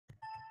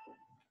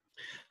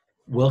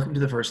Welcome to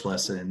the first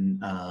lesson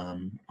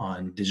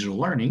on digital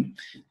learning.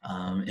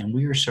 And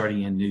we are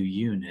starting a new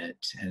unit,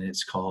 and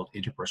it's called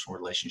Interpersonal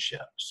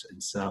Relationships.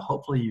 And so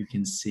hopefully you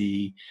can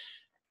see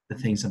the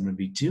things I'm going to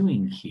be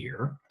doing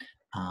here.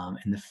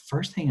 And the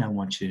first thing I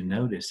want you to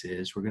notice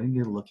is we're going to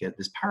get a look at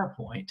this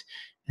PowerPoint,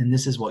 and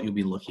this is what you'll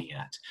be looking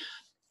at.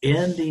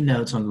 In the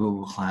notes on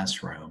Google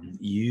Classroom,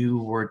 you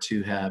were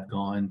to have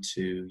gone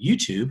to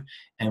YouTube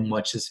and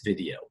watch this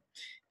video.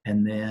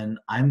 And then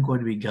I'm going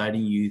to be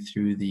guiding you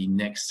through the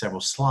next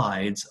several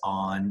slides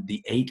on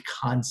the 8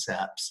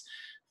 concepts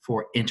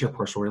for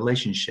interpersonal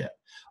relationship.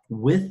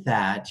 With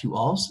that, you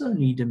also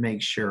need to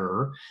make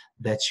sure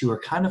that you are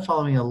kind of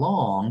following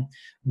along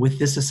with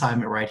this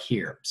assignment right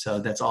here. So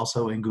that's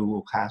also in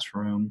Google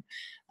Classroom.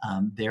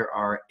 There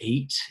are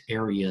 8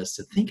 areas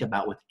to think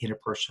about with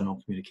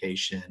interpersonal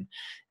communication.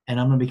 And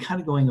I'm going to be kind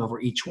of going over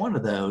each one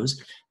of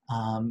those.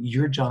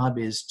 Your job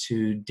is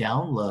to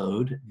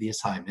download the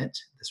assignment,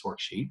 this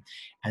worksheet,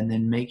 and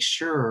then make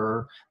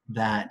sure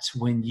that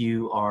when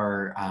you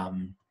are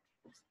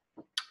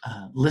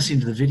listening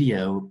to the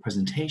video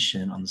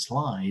presentation on the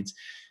slides,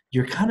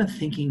 you're kind of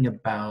thinking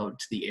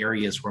about the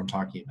areas where I'm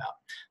talking about.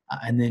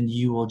 And then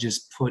you will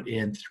just put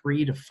in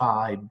 3 to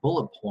 5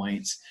 bullet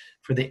points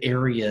for the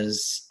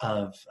areas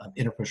of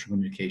interpersonal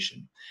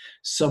communication.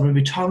 So I'm going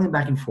to be toggling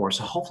back and forth,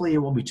 so hopefully it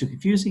won't be too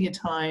confusing at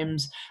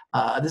times.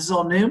 This is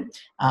all new,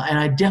 and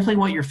I definitely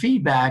want your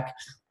feedback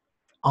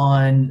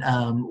on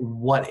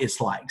what it's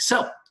like.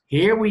 So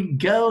here we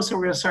go. So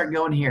we're going to start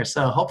going here.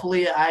 So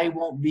hopefully I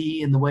won't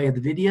be in the way of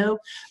the video.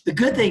 The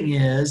good thing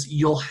is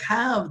you'll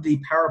have the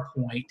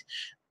PowerPoint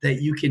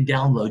that you can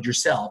download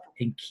yourself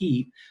and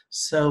keep.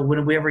 So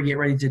when we ever get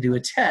ready to do a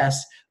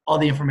test, all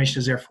the information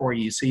is there for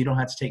you, so you don't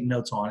have to take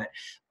notes on it.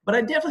 But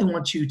I definitely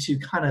want you to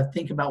kind of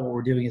think about what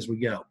we're doing as we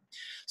go.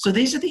 So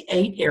these are the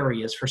 8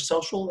 areas for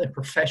social and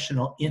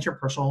professional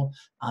interpersonal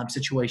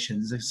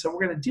situations. And so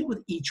we're going to deal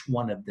with each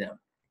one of them.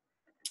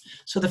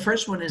 So the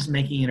first one is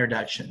making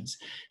introductions.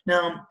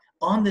 Now,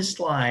 on this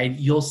slide,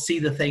 you'll see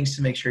the things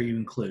to make sure you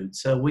include.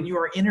 So when you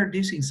are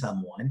introducing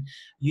someone,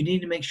 you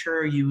need to make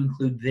sure you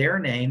include their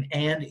name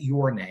and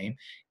your name,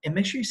 and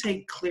make sure you say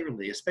it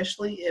clearly,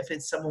 especially if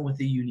it's someone with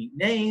a unique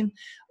name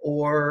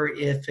or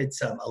if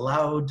it's a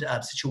loud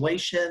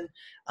situation.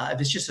 If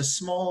it's just a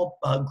small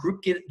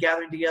group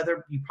gathering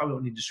together, you probably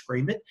don't need to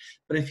scream it.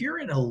 But if you're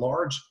in a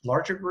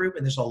larger group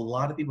and there's a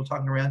lot of people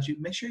talking around you,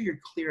 make sure you're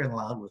clear and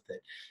loud with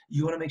it.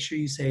 You want to make sure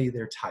you say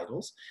their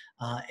titles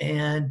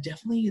and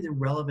definitely the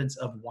relevance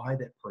of why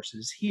that person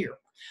is here.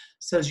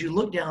 So as you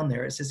look down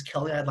there, it says,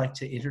 Kelly, I'd like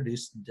to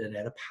introduce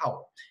Danetta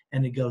Powell.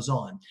 And it goes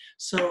on.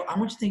 So I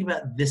want you to think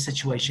about this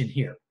situation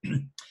here.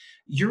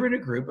 You're in a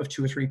group of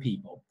 2 or 3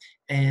 people,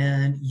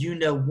 and you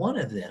know one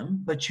of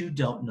them, but you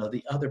don't know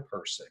the other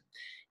person.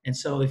 And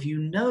so if you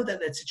know that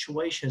that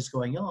situation is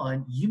going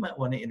on, you might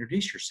want to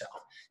introduce yourself.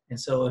 And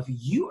so if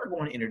you are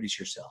going to introduce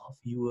yourself,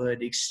 you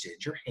would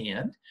extend your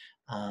hand.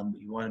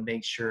 You want to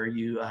make sure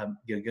you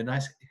get a good,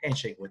 nice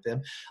handshake with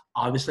them.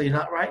 Obviously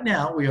not right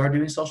now. We are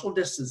doing social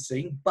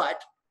distancing,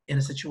 but in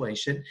a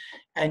situation,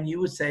 and you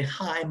would say,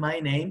 hi, my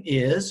name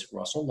is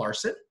Russell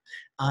Larson.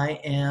 I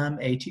am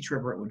a teacher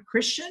at Brentwood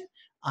Christian.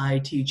 I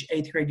teach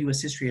 8th grade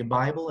U.S. History and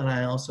Bible, and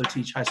I also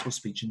teach high school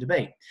speech and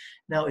debate.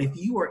 Now, if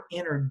you are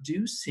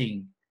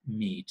introducing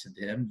me to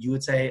them, you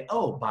would say,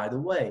 oh, by the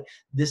way,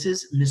 this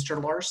is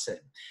Mr. Larson.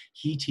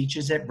 He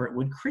teaches at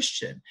Brentwood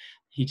Christian.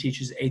 He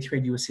teaches 8th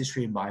grade U.S.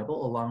 History and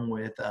Bible along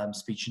with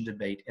speech and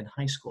debate in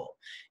high school.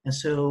 And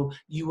so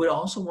you would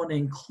also want to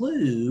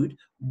include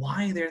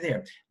why they're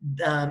there.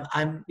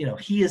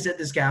 He is at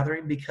this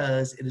gathering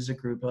because it is a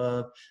group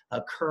of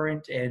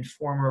current and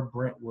former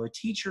Brentwood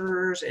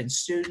teachers and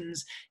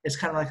students. It's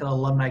kind of like an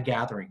alumni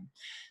gathering.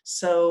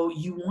 So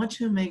you want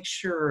to make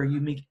sure you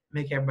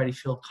make everybody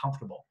feel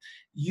comfortable.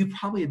 You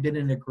probably have been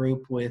in a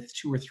group with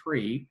 2 or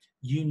 3.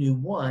 You knew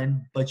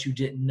one, but you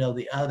didn't know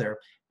the other,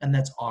 and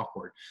that's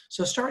awkward.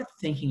 So start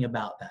thinking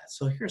about that.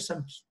 So here's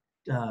some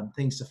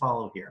things to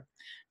follow here.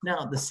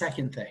 Now, the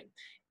second thing.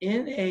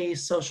 In a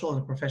social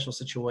and professional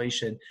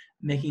situation,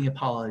 making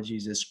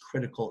apologies is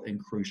critical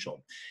and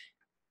crucial.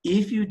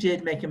 If you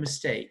did make a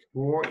mistake,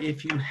 or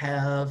if you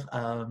have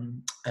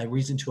a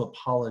reason to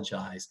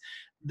apologize,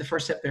 the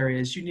first step there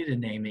is you need to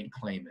name it and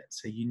claim it.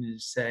 So you need to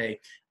say,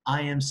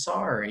 I am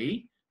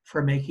sorry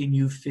for making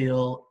you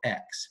feel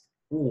X.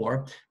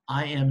 Or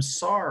I am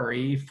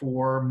sorry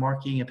for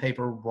marking a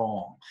paper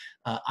wrong.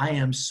 I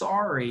am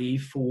sorry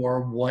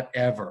for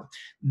whatever.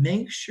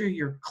 Make sure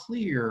you're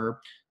clear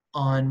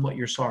on what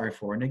you're sorry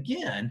for. And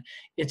again,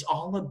 it's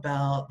all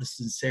about the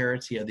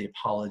sincerity of the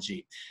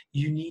apology.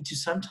 You need to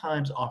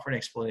sometimes offer an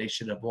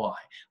explanation of why.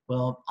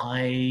 Well,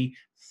 I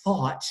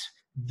thought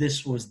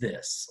this was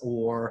this,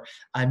 or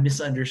I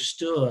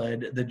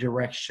misunderstood the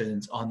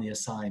directions on the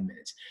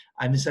assignment.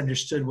 I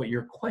misunderstood what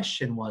your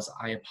question was.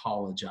 I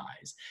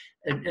apologize.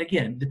 And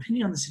again,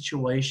 depending on the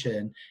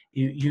situation,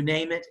 you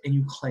name it and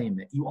you claim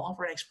it. You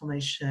offer an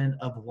explanation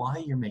of why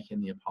you're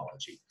making the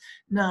apology.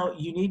 Now,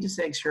 you need to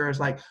say sure as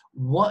like,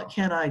 what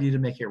can I do to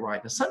make it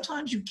right? Now,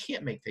 sometimes you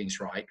can't make things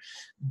right,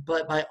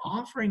 but by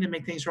offering to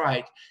make things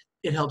right,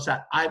 it helps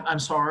out. I'm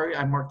sorry,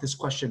 I marked this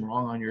question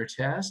wrong on your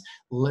test.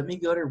 Let me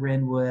go to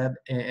RenWeb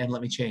and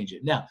let me change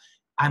it. Now,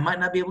 I might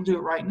not be able to do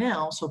it right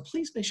now, so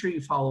please make sure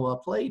you follow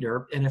up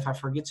later. And if I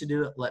forget to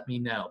do it, let me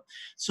know.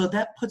 So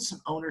that puts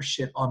some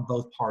ownership on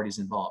both parties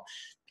involved.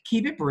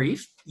 Keep it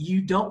brief.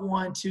 You don't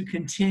want to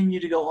continue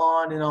to go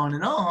on and on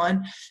and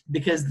on,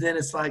 because then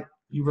it's like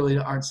you really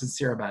aren't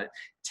sincere about it.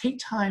 Take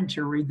time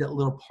to read that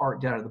little part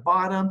down at the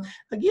bottom.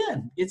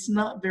 Again, it's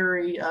not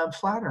very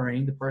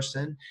flattering, the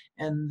person,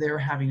 and they're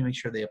having to make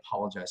sure they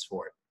apologize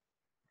for it.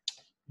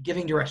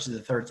 Giving directions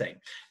is the third thing.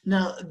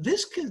 Now,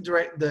 this could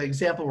the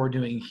example we're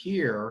doing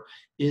here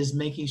is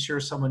making sure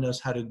someone knows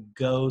how to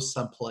go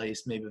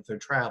someplace, maybe if they're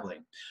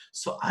traveling.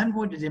 So I'm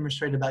going to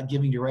demonstrate about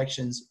giving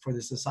directions for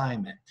this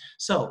assignment.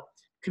 So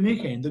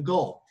communicating, the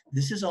goal.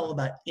 This is all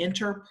about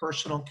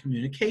interpersonal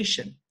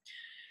communication.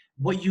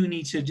 What you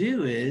need to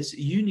do is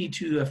you need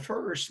to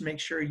first make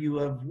sure you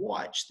have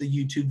watched the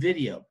YouTube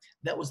video.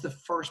 That was the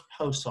first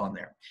post on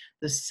there.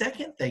 The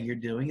second thing you're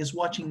doing is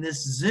watching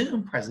this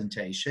Zoom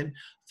presentation,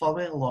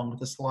 following along with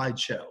the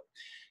slideshow.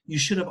 You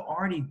should have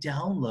already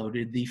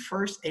downloaded the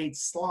first 8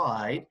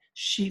 slide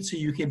sheet so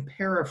you can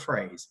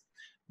paraphrase.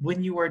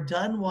 When you are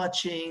done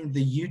watching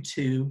the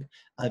YouTube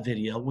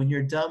video, when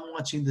you're done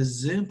watching the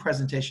Zoom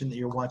presentation that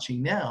you're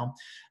watching now,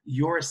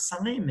 your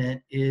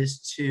assignment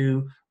is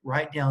to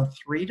write down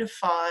 3 to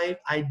 5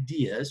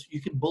 ideas.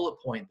 You can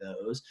bullet point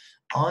those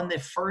on the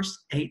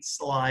first 8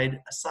 slide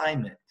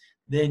assignment.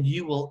 Then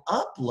you will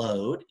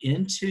upload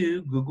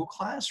into Google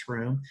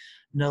Classroom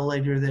no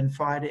later than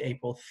Friday,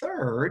 April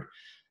 3rd,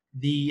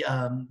 the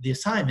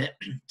assignment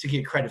to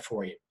get credit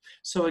for you.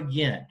 So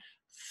again,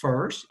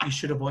 first, you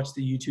should have watched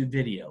the YouTube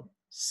video.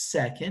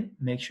 Second,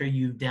 make sure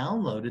you've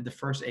downloaded the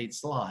first 8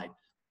 slides.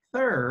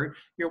 Third,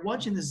 you're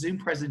watching the Zoom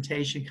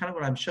presentation, kind of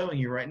what I'm showing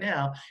you right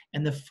now.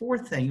 And the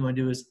fourth thing you want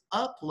to do is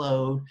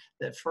upload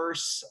that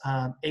first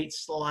 8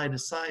 slide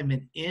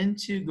assignment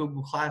into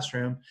Google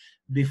Classroom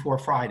before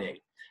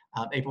Friday,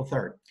 April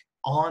 3rd.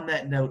 On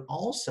that note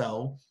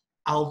also,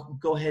 I'll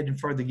go ahead and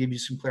further give you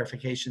some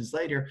clarifications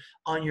later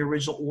on your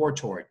original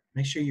oratory.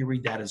 Make sure you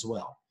read that as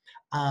well.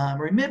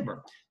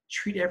 Remember,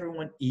 treat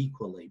everyone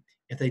equally.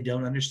 If they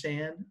don't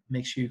understand,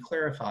 make sure you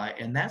clarify.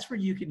 And that's where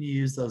you can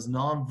use those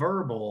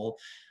nonverbal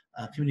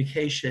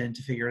communication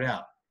to figure it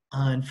out.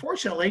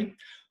 Unfortunately,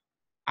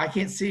 I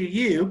can't see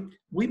you.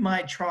 We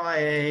might try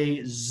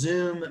a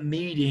Zoom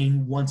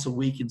meeting once a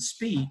week in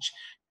speech,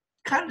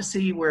 kind of to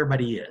see where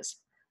everybody is.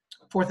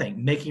 Fourth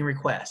thing, making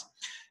requests.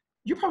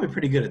 You're probably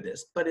pretty good at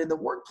this, but in the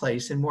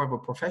workplace, in more of a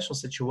professional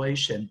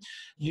situation,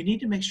 you need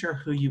to make sure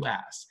who you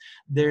ask.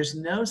 There's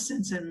no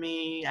sense in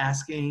me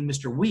asking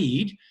Mr.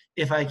 Weed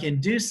if I can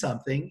do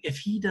something if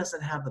he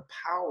doesn't have the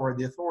power or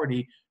the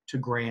authority to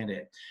grant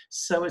it.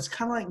 So it's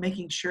kind of like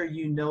making sure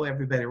you know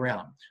everybody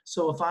around.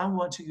 So if I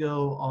want to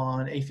go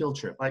on a field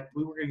trip, like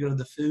we were going to go to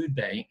the food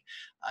bank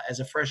as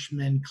a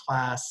freshman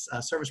class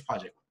service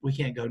project, we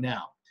can't go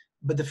now.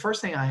 But the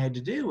first thing I had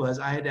to do was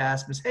I had to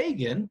ask Ms.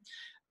 Hagan,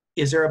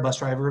 is there a bus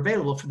driver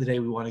available for the day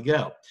we want to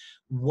go?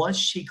 Once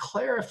she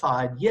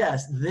clarified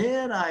yes,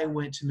 then I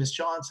went to Ms.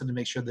 Johnson to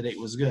make sure the date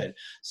was good.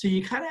 So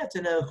you kind of have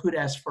to know who to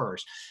ask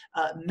first.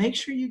 Make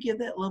sure you give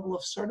that level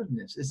of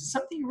assertiveness. Is it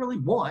something you really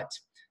want?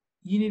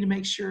 You need to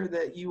make sure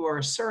that you are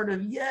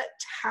assertive yet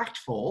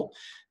tactful,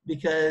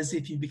 because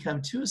if you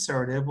become too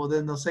assertive, well,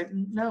 then they'll say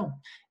no.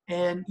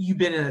 And you've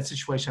been in that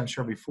situation, I'm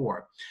sure,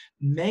 before.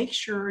 Make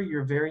sure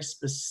you're very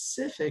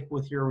specific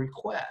with your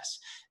request,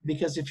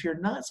 because if you're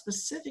not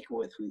specific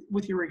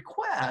with your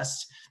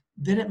request,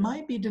 then it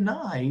might be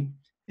denied,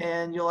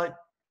 and you're like,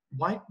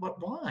 why?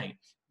 Why?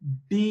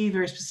 Be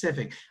very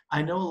specific.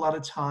 I know a lot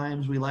of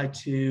times we like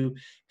to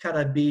kind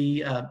of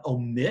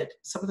omit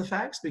some of the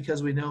facts,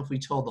 because we know if we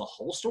told the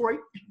whole story,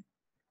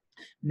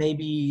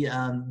 maybe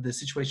the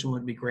situation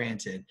wouldn't be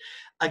granted.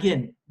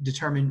 Again,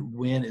 determine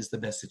when is the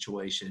best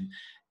situation.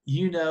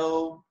 You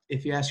know,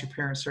 if you ask your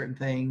parents certain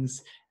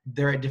things,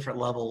 they're at different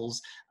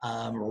levels.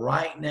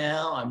 Right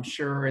now, I'm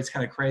sure it's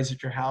kind of crazy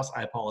at your house.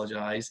 I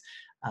apologize.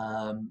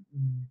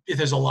 If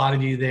there's a lot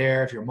of you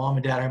there, if your mom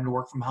and dad are having to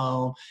work from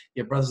home,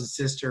 your brothers and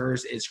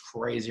sisters, it's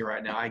crazy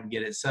right now. I can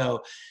get it.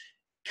 So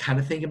kind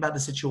of think about the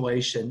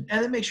situation,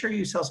 and then make sure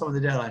you tell someone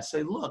the deadline.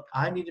 Say, look,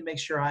 I need to make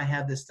sure I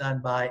have this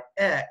done by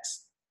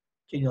X.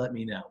 Can you let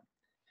me know?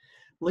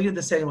 Look at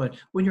the second one.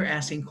 When you're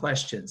asking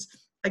questions,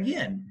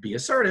 again, be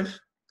assertive,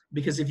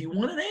 because if you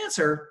want an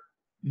answer,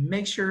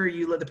 make sure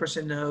you let the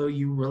person know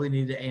you really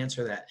need to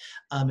answer that.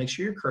 Make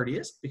sure you're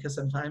courteous, because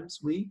sometimes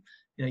we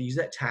use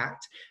that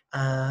tact.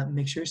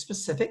 Make sure you're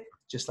specific,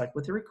 just like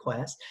with the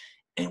request.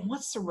 And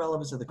what's the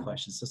relevance of the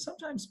question? So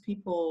sometimes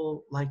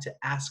people like to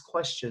ask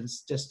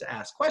questions just to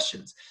ask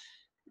questions.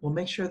 Well,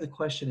 make sure the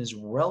question is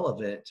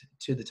relevant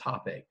to the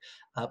topic.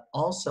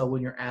 Also,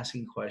 when you're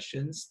asking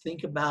questions,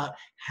 think about,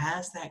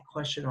 has that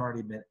question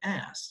already been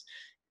asked?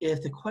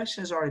 If the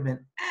question has already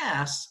been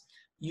asked,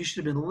 you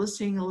should have been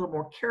listening a little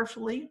more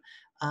carefully.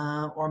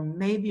 Or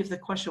maybe if the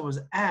question was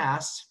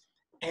asked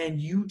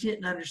and you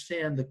didn't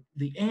understand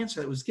the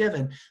answer that was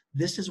given,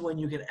 this is when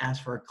you can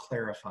ask for a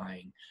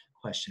clarifying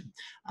question.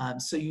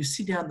 So you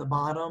see down at the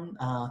bottom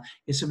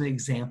is some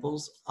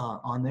examples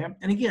on there.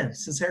 And again,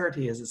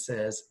 sincerity, as it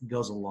says,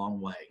 goes a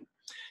long way.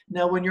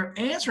 Now, when you're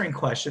answering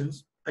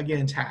questions,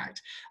 again,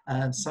 tact.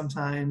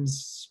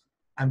 Sometimes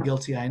I'm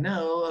guilty, I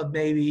know, of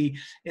maybe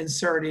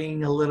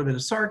inserting a little bit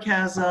of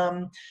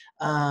sarcasm.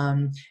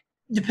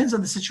 Depends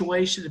on the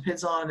situation,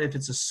 depends on if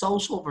it's a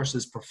social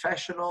versus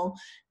professional,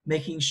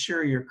 making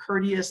sure you're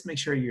courteous, make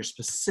sure you're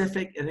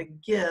specific, and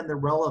again, the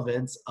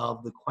relevance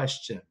of the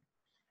question.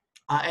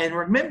 And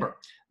remember,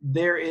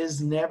 there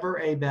is never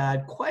a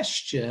bad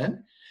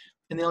question.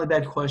 And the only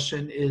bad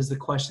question is the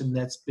question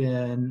that's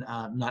been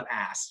not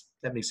asked.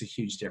 That makes a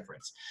huge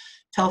difference.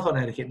 Telephone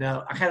etiquette.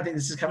 Now, I kind of think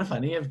this is kind of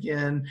funny.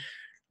 Again,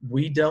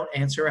 we don't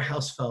answer a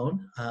house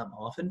phone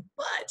often,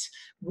 but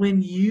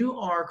when you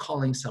are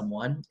calling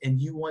someone and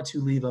you want to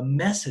leave a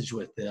message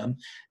with them,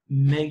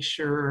 make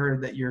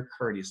sure that you're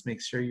courteous. Make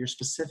sure you're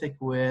specific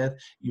with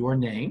your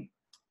name,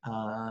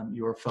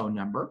 your phone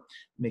number.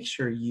 Make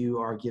sure you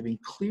are giving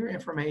clear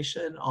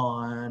information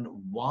on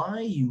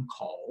why you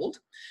called.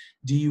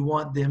 Do you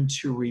want them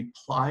to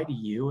reply to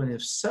you? And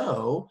if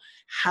so,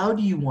 how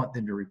do you want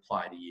them to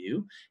reply to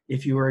you?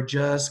 If you are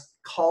just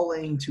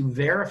calling to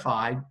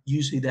verify,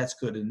 usually that's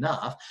good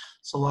enough.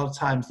 So a lot of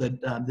times the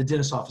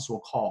dentist office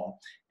will call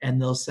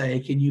and they'll say,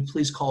 can you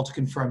please call to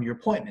confirm your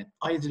appointment?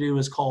 All you have to do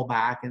is call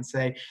back and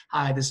say,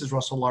 hi, this is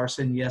Russell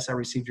Larson. Yes, I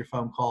received your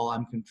phone call.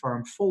 I'm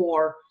confirmed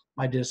for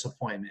my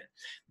disappointment.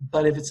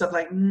 But if it's something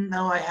like,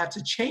 no, I have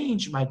to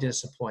change my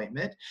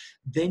disappointment,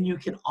 then you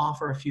can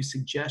offer a few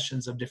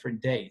suggestions of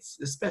different dates,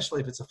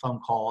 especially if it's a phone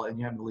call and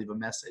you have to leave a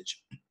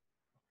message.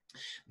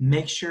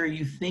 Make sure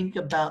you think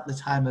about the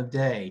time of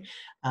day.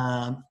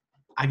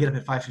 I get up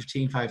at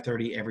 5:15,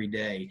 5:30 every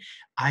day.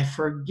 I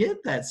forget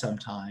that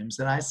sometimes,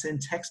 and I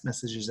send text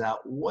messages out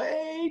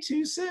way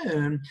too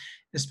soon,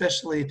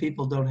 especially if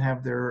people don't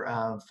have their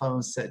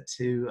phones set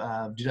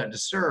to do not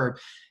disturb.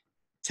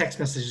 Text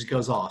messages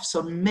goes off.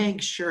 So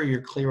make sure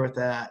you're clear with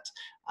that.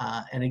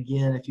 And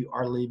again, if you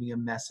are leaving a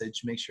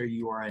message, make sure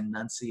you are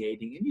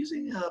enunciating and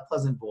using a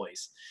pleasant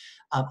voice.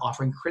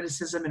 Offering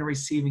criticism and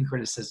receiving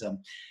criticism.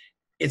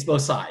 It's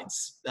both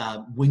sides.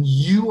 When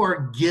you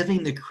are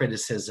giving the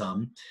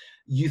criticism,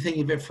 you think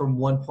of it from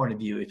one point of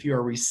view. If you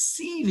are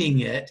receiving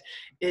it,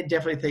 it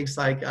definitely thinks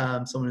like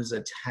someone is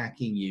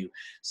attacking you.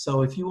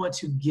 So if you want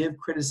to give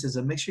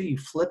criticism, make sure you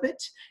flip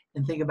it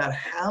and think about,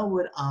 how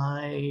would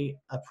I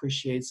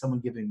appreciate someone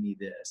giving me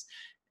this?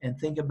 And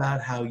think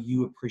about how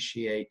you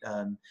appreciate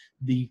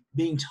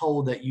being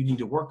told that you need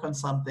to work on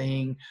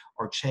something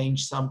or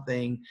change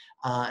something.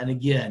 And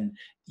again,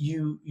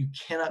 you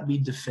cannot be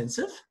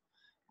defensive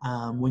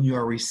when you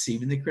are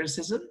receiving the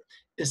criticism,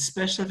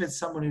 especially if it's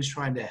someone who's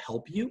trying to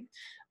help you.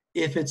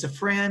 If it's a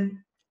friend,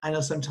 I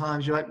know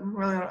sometimes you're like,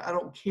 really, I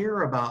don't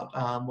care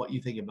about what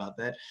you think about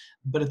that.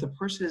 But if the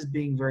person is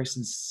being very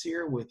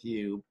sincere with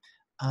you,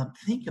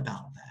 think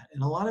about that.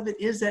 And a lot of it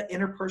is that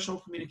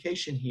interpersonal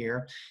communication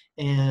here,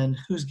 and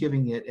who's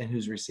giving it and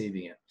who's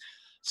receiving it.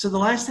 So the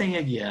last thing,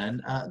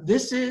 again,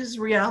 this is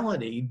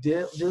reality,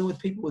 dealing with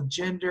people with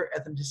gender,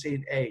 ethnicity,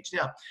 and age.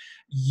 Now,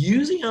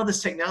 using all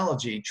this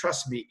technology,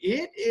 trust me,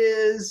 it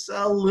is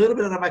a little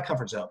bit out of my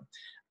comfort zone.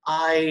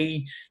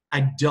 I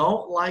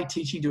don't like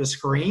teaching to a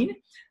screen.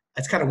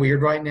 That's kind of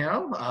weird right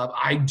now.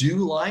 I do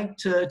like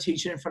to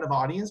teach it in front of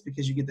audience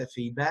because you get that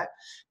feedback.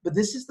 But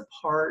this is the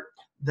part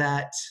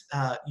that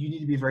you need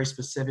to be very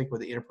specific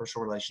with the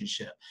interpersonal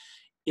relationship.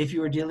 If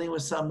you are dealing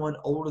with someone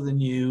older than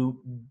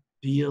you,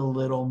 be a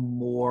little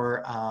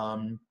more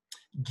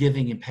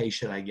giving and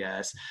patient, I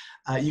guess.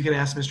 You can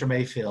ask Mr.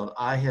 Mayfield.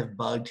 I have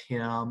bugged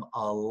him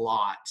a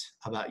lot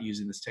about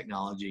using this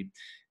technology,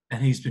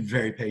 and he's been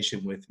very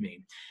patient with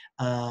me.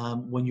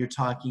 When you're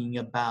talking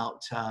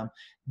about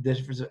the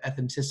difference of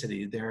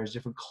ethnicity, there's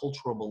different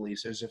cultural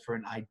beliefs, there's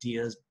different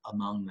ideas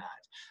among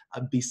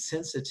that. Be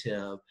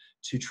sensitive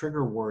to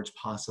trigger words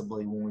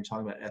possibly when we're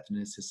talking about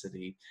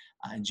ethnicity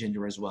and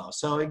gender as well.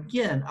 So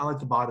again, I like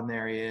the bottom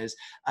there is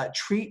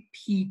treat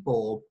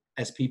people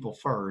as people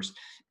first.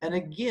 And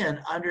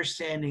again,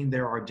 understanding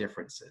there are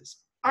differences.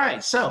 All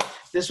right, so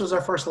this was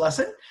our first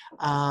lesson.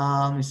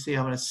 Let me see,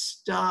 I'm gonna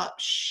stop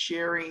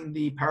sharing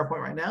the PowerPoint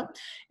right now.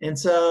 And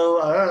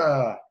so,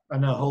 I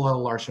know a whole lot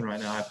of Larson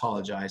right now, I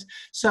apologize.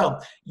 So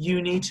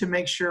you need to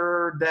make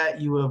sure that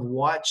you have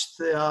watched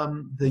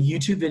the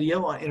YouTube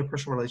video on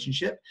interpersonal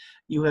relationship.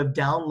 You have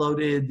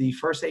downloaded the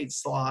first 8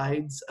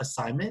 slides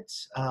assignment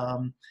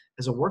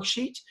as a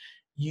worksheet.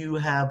 You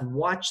have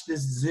watched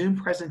this Zoom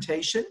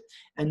presentation,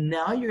 and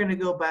now you're gonna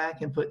go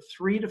back and put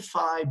 3 to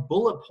 5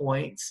 bullet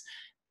points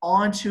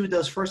onto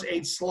those first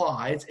 8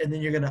 slides, and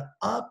then you're going to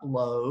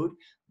upload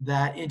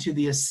that into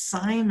the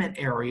assignment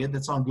area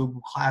that's on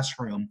Google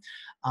Classroom.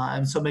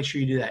 And so make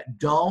sure you do that.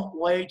 Don't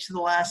wait to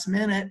the last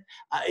minute.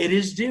 It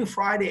is due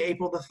Friday,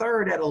 April the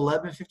 3rd at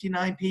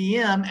 11:59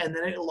 p.m. and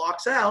then it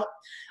locks out.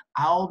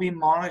 I'll be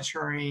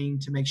monitoring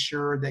to make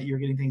sure that you're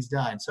getting things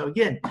done. So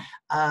again,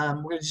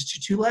 we're going to just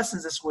do 2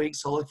 lessons this week.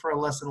 So look for a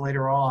lesson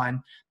later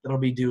on that'll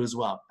be due as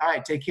well. All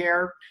right, take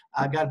care.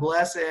 God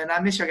bless, and I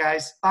miss you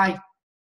guys. Bye.